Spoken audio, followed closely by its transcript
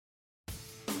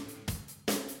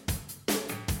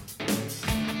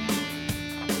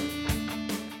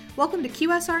Welcome to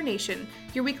QSR Nation,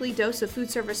 your weekly dose of food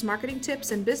service marketing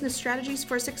tips and business strategies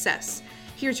for success.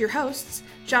 Here's your hosts,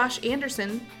 Josh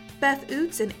Anderson, Beth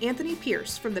Oots, and Anthony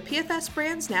Pierce from the PFS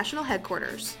Brands National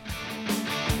Headquarters.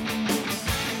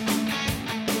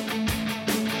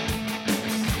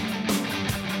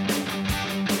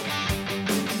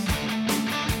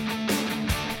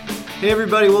 Hey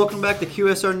everybody, welcome back to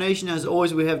QSR Nation. As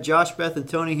always, we have Josh, Beth, and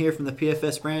Tony here from the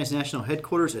PFS Brands National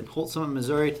Headquarters in Holt Summit,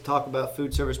 Missouri to talk about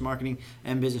food service marketing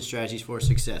and business strategies for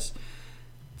success.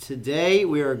 Today,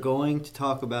 we are going to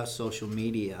talk about social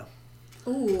media.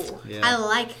 Ooh, Yeah. I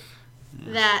like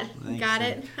that. Thanks. Got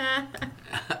it?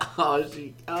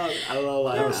 I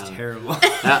love That was terrible.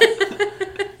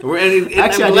 Actually,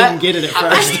 Actually, I didn't get it at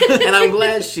first. And I'm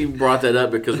glad she brought that up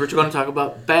because we're going to talk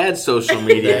about bad social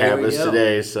media There we habits go.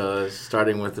 today. So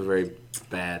starting with a very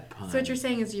bad pun. So what you're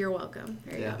saying is you're welcome.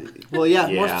 There you Yeah. go. Well, yeah,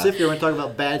 more Yeah. specifically, we're going to talk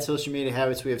about bad social media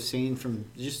habits we have seen from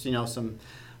just, some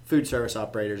food service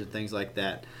operators and things like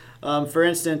that. For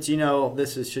instance,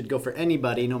 should go for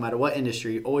anybody, no matter what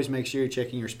industry. Always make sure you're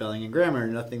checking your spelling and grammar.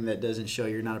 Nothing that doesn't show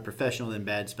you're not a professional than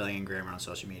bad spelling and grammar on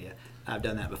social media. I've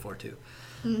done that before, too.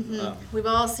 Mm-hmm. We've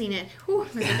all seen it. Whew,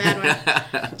 it was a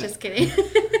bad one. Just kidding.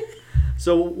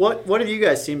 So what have you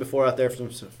guys seen before out there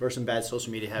for some bad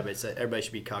social media habits that everybody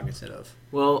should be cognizant of?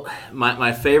 Well,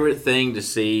 my favorite thing to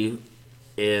see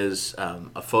is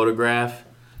a photograph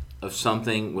of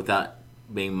something without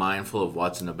being mindful of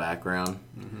what's in the background.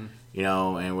 Mm-hmm.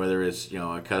 And whether it's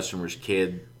a customer's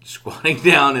kid squatting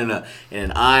down in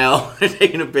an aisle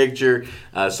taking a picture.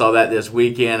 Saw that this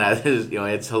weekend.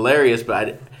 It's hilarious,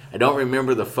 but I don't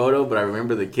remember the photo, but I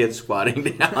remember the kid squatting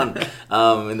down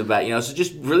in the back. So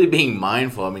just really being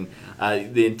mindful. I mean,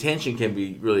 the intention can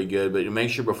be really good, but make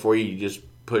sure before you just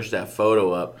push that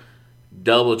photo up,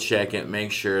 double check it,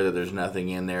 make sure that there's nothing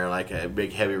in there like a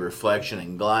big heavy reflection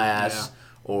in glass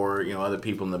or other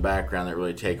people in the background that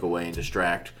really take away and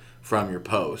distract from your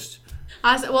post.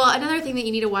 Awesome. Well, another thing that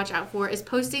you need to watch out for is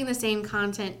posting the same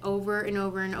content over and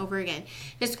over and over again.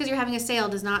 Just because you're having a sale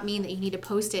does not mean that you need to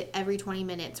post it every 20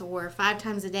 minutes or 5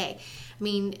 times a day. I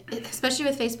mean, especially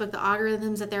with Facebook, the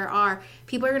algorithms that there are,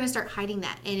 people are going to start hiding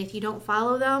that. And if you don't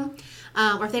follow them,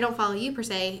 or if they don't follow you per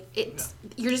se,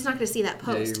 you're just not going to see that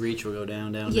post. Yeah, your reach will go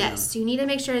down. Yes, you need to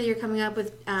make sure that you're coming up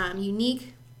with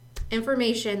unique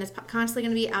information that's constantly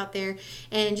going to be out there,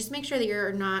 and just make sure that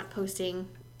you're not posting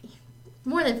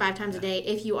more than 5 times a day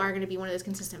if you are going to be one of those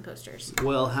consistent posters.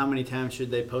 Well, how many times should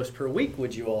they post per week,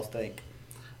 would you all think?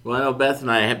 Well, I know Beth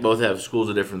and I both have schools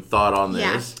of different thought on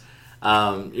this.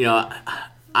 Yeah.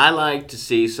 I like to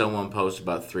see someone post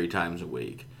about 3 times a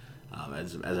week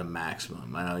as a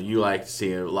maximum. I know you like to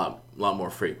see it a lot more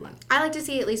frequent. I like to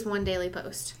see at least one daily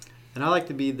post. And I like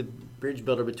to be the bridge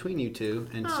builder between you two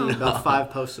and see about 5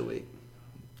 posts a week.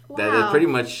 Wow. That pretty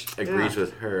much agrees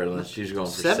with her, unless she's going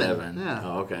for 7. Yeah.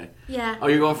 Oh, okay. Yeah. Oh,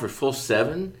 you're going for full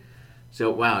 7? So,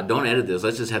 wow, don't edit this.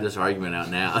 Let's just have this argument out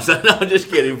now. So, no, just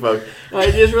kidding, folks.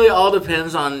 It just really all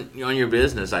depends on your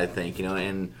business, I think,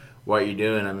 and what you're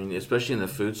doing. I mean, especially in the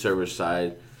food service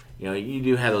side, you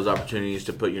do have those opportunities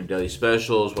to put your daily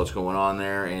specials, what's going on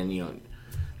there, and,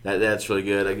 that's really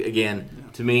good. Again,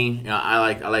 to me, I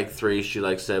like 3. She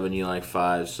likes 7. You like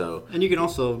 5. So, and you can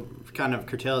also kind of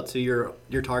curtail it to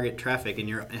your target traffic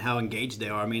and how engaged they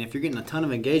are. I mean, if you're getting a ton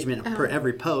of engagement per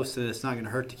every post, then it's not going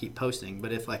to hurt to keep posting.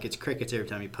 But if it's crickets every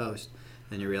time you post,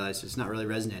 then you realize it's not really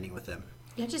resonating with them.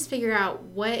 You have to just figure out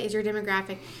what is your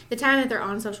demographic, the time that they're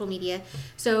on social media.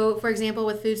 So, for example,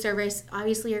 with food service,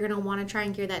 obviously you're going to want to try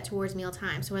and gear that towards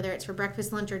mealtime. So whether it's for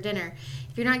breakfast, lunch, or dinner,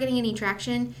 if you're not getting any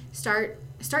traction, start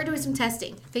doing some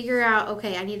testing. Figure out,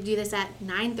 okay, I need to do this at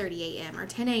 9:30 a.m. or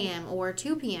 10 a.m. or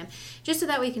 2 p.m. just so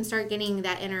that we can start getting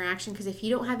that interaction. Because if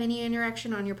you don't have any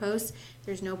interaction on your posts,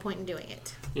 there's no point in doing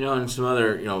it. And some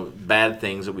other, bad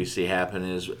things that we see happen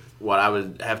is what I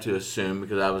would have to assume,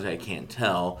 because I can't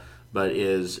tell, but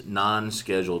is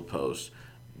non-scheduled posts.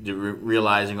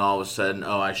 Realizing all of a sudden,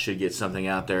 I should get something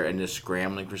out there, and just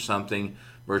scrambling for something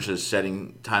versus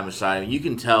setting time aside. You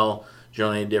can tell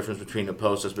generally a difference between a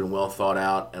post that's been well thought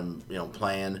out and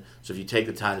planned. So if you take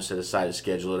the time to set aside to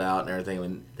schedule it out and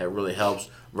everything, that really helps,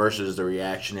 versus the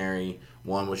reactionary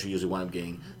one, which you usually wind up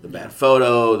getting the bad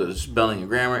photo, the spelling and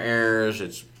grammar errors,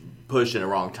 it's pushed in the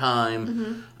wrong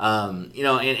time. Mm-hmm.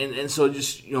 And so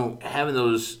just having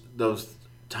those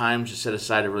times to set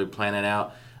aside to really plan it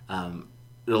out. A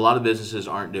lot of businesses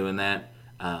aren't doing that,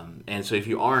 and so if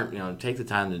you aren't, take the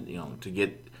time to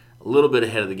get a little bit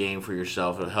ahead of the game for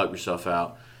yourself. It'll help yourself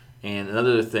out. And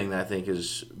another thing that I think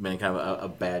has been kind of a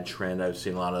bad trend I've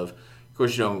seen a lot of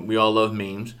course, we all love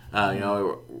memes,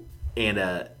 and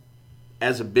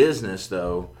as a business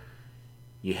though,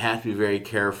 you have to be very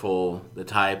careful the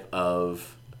type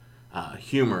of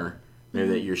humor maybe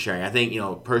that you're sharing. I think,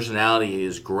 personality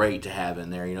is great to have in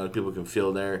there. People can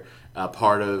feel they're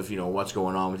part of, what's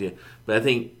going on with you. But I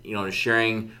think,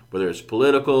 sharing, whether it's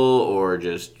political or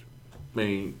just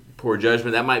maybe poor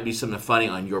judgment, that might be something funny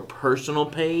on your personal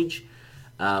page.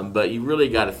 But you really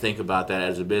got to think about that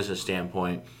as a business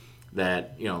standpoint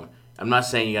that, I'm not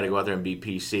saying you got to go out there and be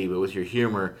PC, but with your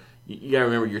humor, you got to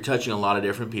remember you're touching a lot of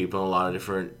different people in a lot of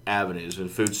different avenues. In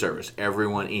food service,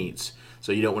 everyone eats.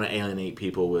 So you don't want to alienate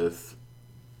people with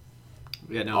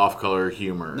off-color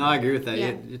humor. No, I agree with that.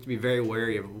 Yeah. You have to be very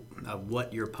wary of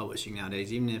what you're posting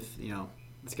nowadays, even if,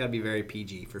 it's got to be very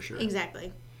PG for sure.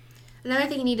 Exactly. Another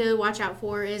thing you need to watch out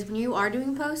for is when you are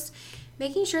doing posts,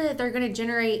 making sure that they're going to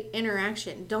generate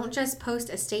interaction. Don't just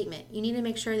post a statement. You need to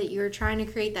make sure that you're trying to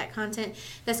create that content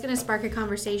that's going to spark a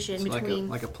conversation between...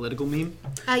 Like a political meme?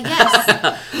 Yes.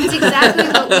 That's exactly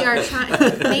what we are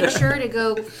trying. Make sure to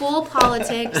go full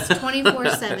politics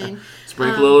 24/7.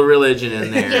 Sprinkle a little religion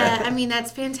in there. Yeah,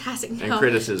 that's fantastic. And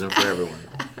criticism for everyone.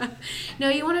 No,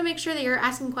 you want to make sure that you're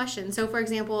asking questions. So, for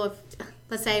example, if...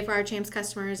 Let's say for our Champs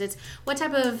customers, it's what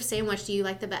type of sandwich do you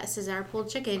like the best? Is it our pulled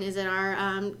chicken? Is it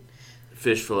our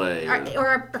fish fillet?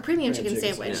 Or a premium chicken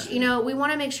sandwich? Yeah. We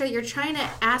want to make sure that you're trying to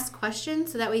ask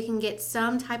questions so that we can get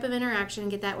some type of interaction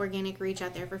and get that organic reach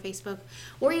out there for Facebook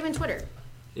or even Twitter.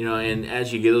 And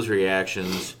as you get those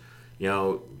reactions,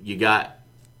 you got,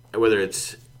 whether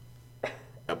it's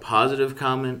a positive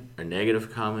comment or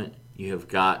negative comment, you have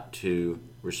got to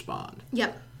respond.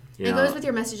 Yep. It goes with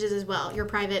your messages as well, your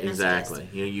private messages. Exactly.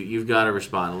 You've got to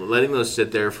respond. Letting those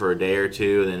sit there for a day or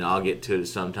two, and then I'll get to it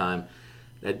sometime,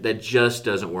 that just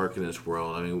doesn't work in this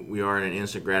world. We are in an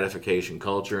instant gratification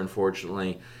culture,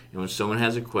 unfortunately. And when someone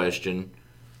has a question,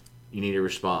 you need to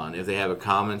respond. If they have a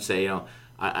comment, say,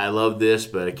 I love this,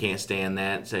 but I can't stand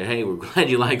that. Say, hey, we're glad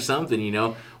you like something,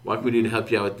 What can we do to help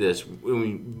you out with this?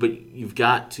 But you've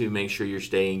got to make sure you're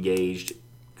staying engaged,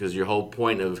 because your whole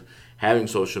point of having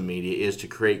social media is to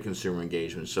create consumer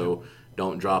engagement. So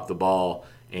don't drop the ball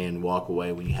and walk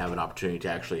away when you have an opportunity to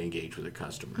actually engage with a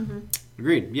customer. Mm-hmm.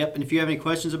 Agreed. Yep. And if you have any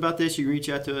questions about this, you can reach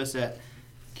out to us at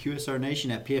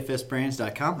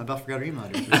qsrnation@pfsbrands.com. I about forgot our email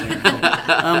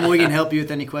address. We can help you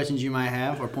with any questions you might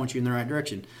have or point you in the right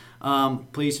direction.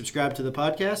 Please subscribe to the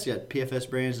podcast at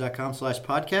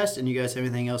pfsbrands.com/podcast. And you guys have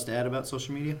anything else to add about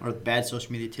social media, or bad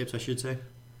social media tips, I should say?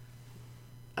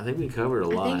 I think we covered a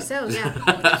lot. I think so, yeah.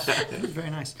 That was very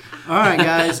nice. All right,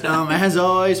 guys. As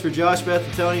always, for Josh, Beth,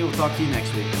 and Tony, we'll talk to you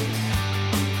next week.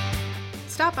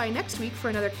 Stop by next week for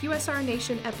another QSR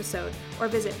Nation episode or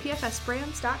visit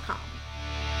pfsbrands.com.